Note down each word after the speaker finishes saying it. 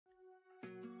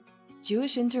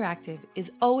Jewish Interactive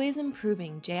is always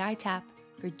improving JITAP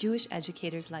for Jewish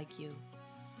educators like you.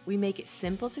 We make it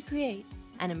simple to create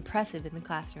and impressive in the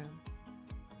classroom.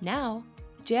 Now,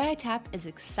 JITAP is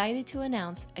excited to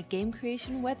announce a game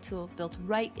creation web tool built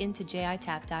right into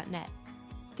JITAP.net.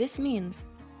 This means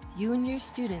you and your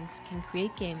students can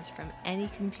create games from any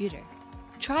computer.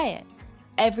 Try it!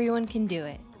 Everyone can do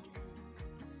it.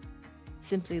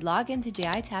 Simply log into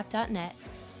JITAP.net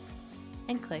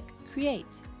and click Create.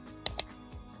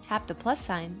 Tap the plus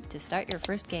sign to start your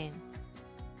first game.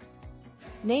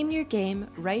 Name your game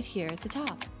right here at the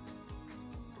top.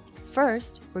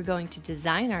 First, we're going to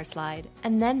design our slide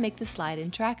and then make the slide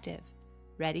interactive.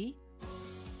 Ready?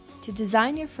 To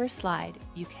design your first slide,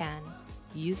 you can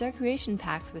use our creation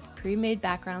packs with pre-made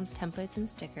backgrounds, templates, and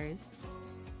stickers,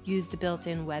 use the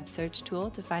built-in web search tool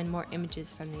to find more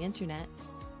images from the internet,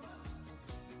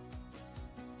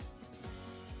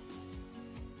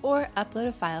 or upload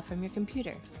a file from your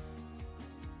computer.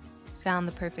 Found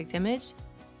the perfect image?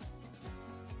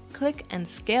 Click and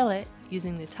scale it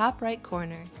using the top right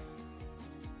corner.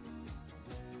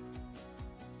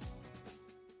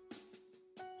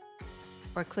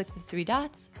 Or click the three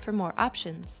dots for more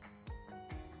options.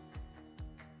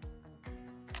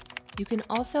 You can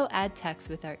also add text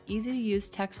with our easy-to-use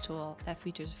text tool that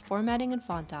features formatting and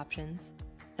font options,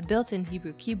 a built-in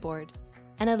Hebrew keyboard,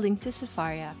 and a link to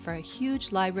Sefaria for a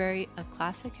huge library of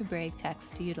classic Hebraic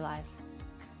texts to utilize.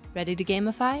 Ready to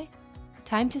gamify?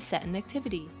 Time to set an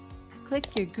activity.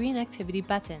 Click your green activity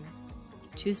button.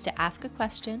 Choose to ask a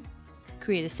question,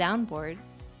 create a soundboard,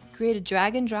 create a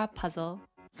drag and drop puzzle,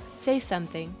 say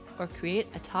something, or create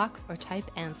a talk or type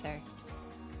answer.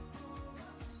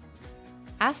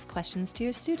 Ask questions to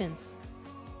your students.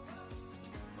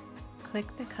 Click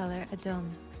the color Adom.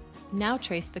 Now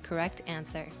trace the correct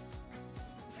answer.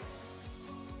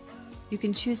 You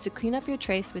can choose to clean up your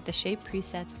trace with the shape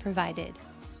presets provided,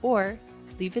 or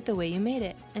leave it the way you made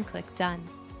it and click Done.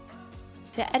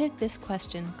 To edit this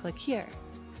question, click here.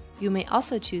 You may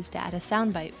also choose to add a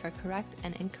soundbite for correct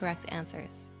and incorrect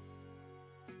answers.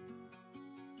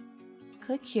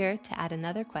 Click here to add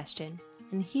another question,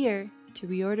 and here to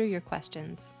reorder your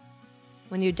questions.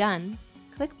 When you're done,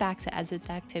 click back to exit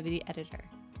the activity editor.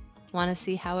 Want to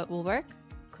see how it will work?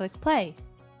 Click play.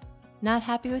 Not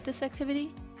happy with this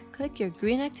activity? Click your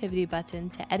green activity button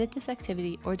to edit this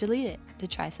activity or delete it to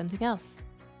try something else.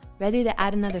 Ready to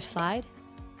add another slide?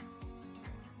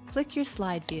 Click your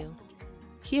slide view.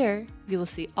 Here, you will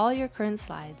see all your current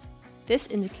slides. This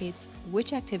indicates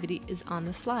which activity is on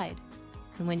the slide.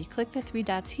 And when you click the three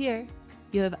dots here,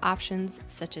 you have options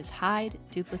such as hide,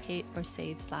 duplicate, or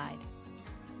save slide.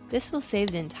 This will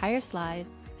save the entire slide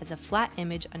as a flat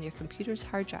image on your computer's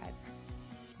hard drive.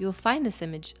 You will find this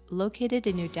image located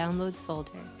in your Downloads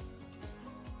folder.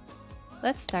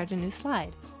 Let's start a new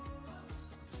slide.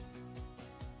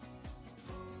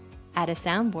 Add a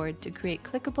soundboard to create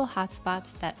clickable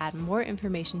hotspots that add more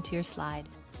information to your slide.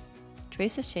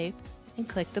 Trace a shape and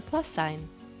click the plus sign.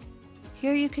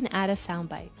 Here you can add a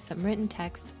soundbite, some written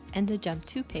text, and a jump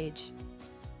to page.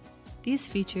 These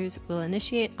features will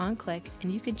initiate on click,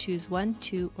 and you can choose 1,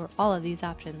 2, or all of these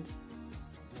options.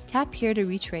 Tap here to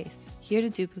retrace, here to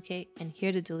duplicate, and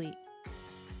here to delete.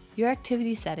 Your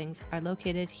activity settings are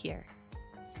located here.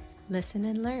 Listen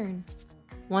and learn.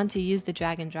 Want to use the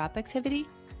drag and drop activity?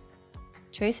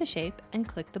 Trace a shape and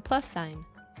click the plus sign.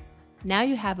 Now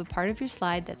you have a part of your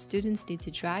slide that students need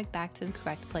to drag back to the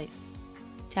correct place.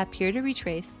 Tap here to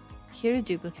retrace, here to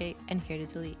duplicate, and here to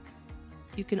delete.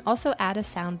 You can also add a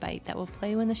soundbite that will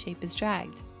play when the shape is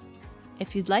dragged.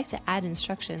 If you'd like to add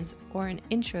instructions or an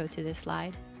intro to this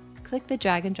slide, click the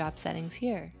drag and drop settings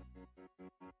here.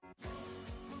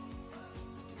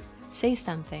 Say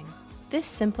something. This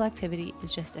simple activity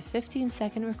is just a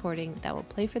 15-second recording that will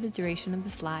play for the duration of the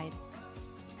slide.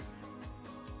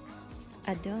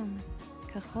 Adom,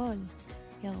 Kachol,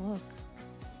 Yarok.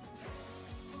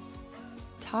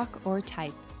 Talk or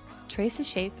type. Trace a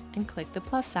shape and click the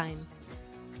plus sign.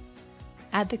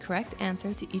 Add the correct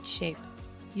answer to each shape.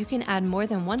 You can add more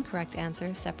than one correct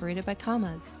answer separated by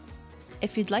commas.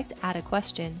 If you'd like to add a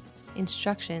question,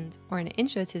 instructions, or an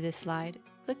intro to this slide,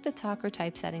 click the talk or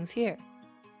type settings here.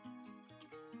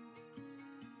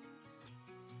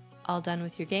 All done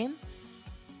with your game?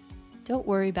 Don't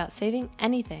worry about saving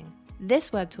anything.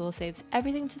 This web tool saves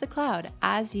everything to the cloud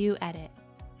as you edit.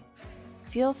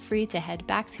 Feel free to head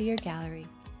back to your gallery.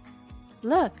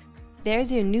 Look,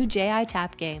 there's your new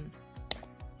JITAP game.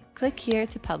 Click here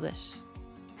to publish.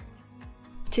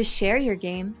 To share your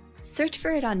game, search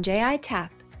for it on JITAP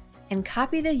and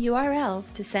copy the URL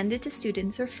to send it to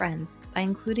students or friends by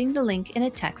including the link in a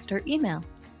text or email.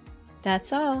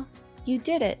 That's all. You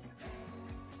did it!